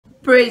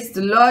Praise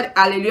the Lord.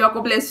 Hallelujah.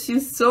 God bless you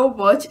so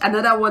much.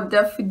 Another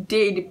wonderful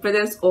day in the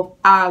presence of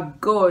our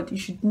God. You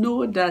should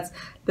know that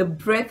the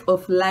breath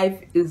of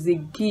life is a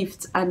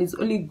gift, and it's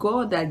only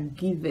God that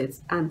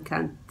giveth and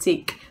can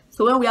take.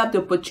 So when we have the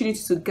opportunity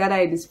to gather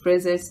in His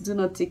presence, do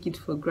not take it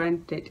for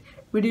granted.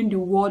 Reading the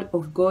word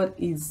of God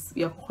is,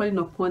 we are calling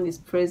upon His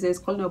presence,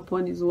 calling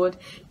upon His word.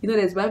 You know,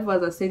 there's Bible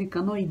verse that said you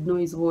cannot ignore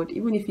His word,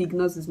 even if He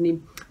ignores His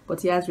name,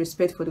 but He has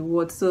respect for the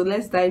word. So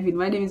let's dive in.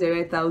 My name is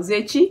Ereta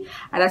Uzechi,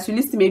 and as you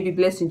listen, may be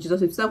blessed in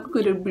Jesus' name. So I'm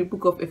going to read the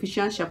book of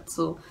Ephesians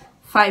chapter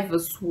 5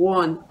 verse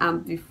 1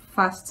 and be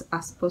fast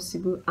as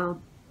possible and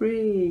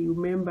pray.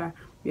 Remember,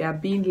 we are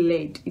being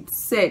led. It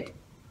said,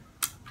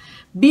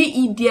 "Be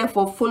ye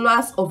therefore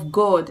followers of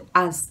God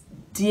as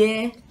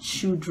dear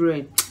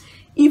children."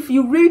 If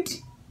you read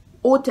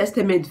Old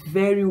Testament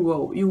very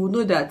well, you will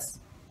know that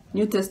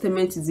New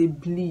Testament is a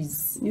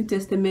bliss. New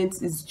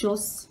Testament is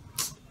just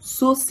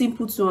so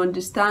simple to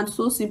understand,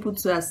 so simple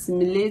to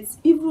assimilate,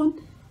 even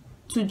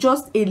to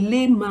just a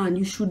layman.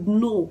 You should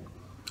know.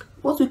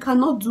 But we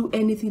cannot do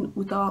anything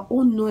with our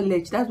own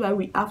knowledge. That's why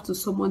we have to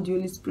summon the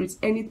Holy Spirit.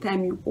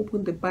 Anytime you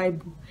open the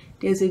Bible,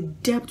 there's a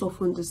depth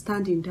of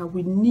understanding that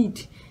we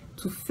need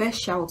to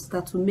flesh out,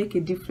 that will make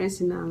a difference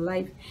in our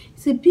life.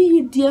 He said, "Be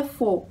ye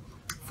therefore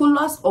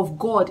followers of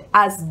God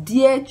as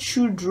dear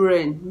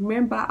children."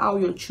 Remember how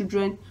your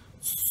children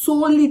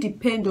solely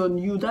depend on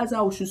you. That's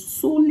how we should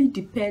solely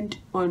depend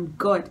on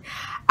God.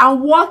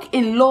 "And walk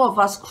in love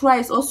as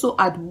Christ also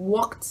had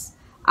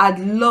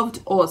loved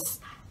us,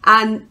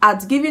 and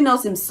had given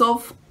us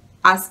Himself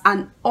as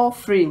an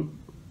offering."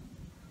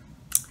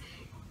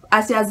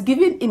 As He has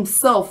given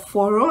Himself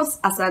for us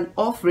as an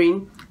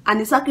offering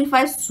and a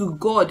sacrifice to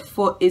God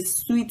for a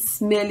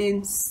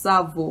sweet-smelling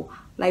savour.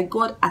 Like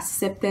God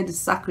accepted the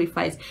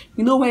sacrifice.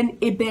 You know, when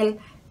Abel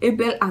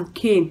and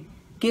Cain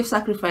gave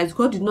sacrifice,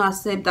 God did not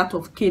accept that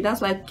of Cain.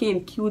 That's why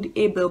Cain killed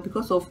Abel,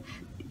 because of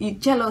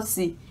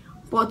jealousy.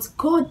 But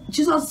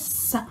Jesus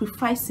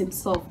sacrificed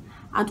Himself,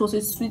 and it was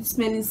a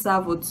sweet-smelling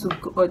savour to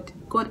God.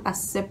 God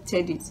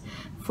accepted it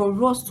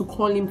for us to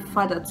call Him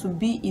Father, to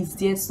be His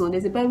dear Son.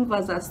 There's a Bible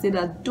verse that says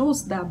that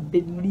those that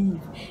believe,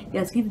 He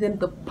has given them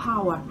the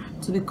power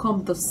to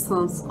become the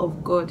sons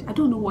of God. I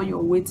don't know what you're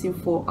waiting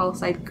for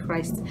outside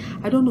Christ.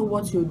 I don't know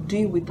what you're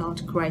doing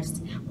without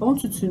Christ. I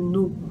want you to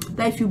know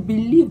that if you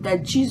believe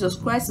that Jesus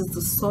Christ is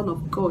the Son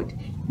of God,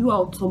 you are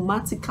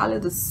automatically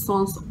the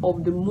sons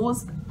of the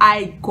Most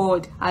High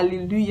God.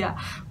 Hallelujah.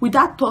 With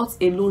that thought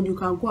alone, you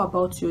can go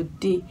about your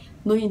day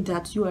knowing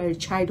that you are a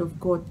child of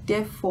God.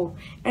 Therefore,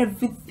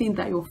 everything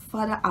that your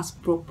Father has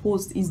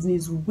proposed is in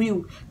His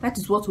will. That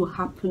is what will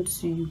happen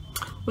to you.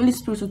 Holy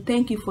Spirit, we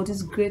thank You for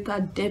this greater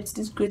depth,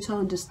 this greater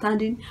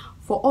understanding,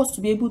 for us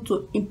to be able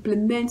to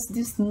implement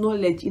this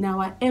knowledge in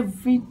our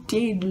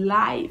everyday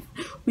life.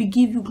 We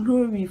give You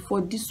glory for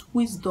this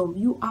wisdom.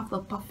 You have the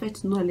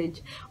perfect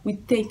knowledge. We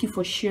thank You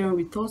for sharing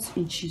with us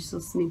in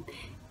Jesus' name.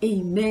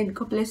 Amen.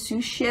 God bless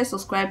you. Share,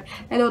 subscribe.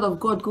 Let the word of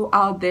God go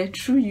out there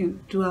through you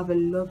to have a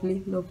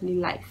lovely, lovely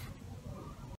life.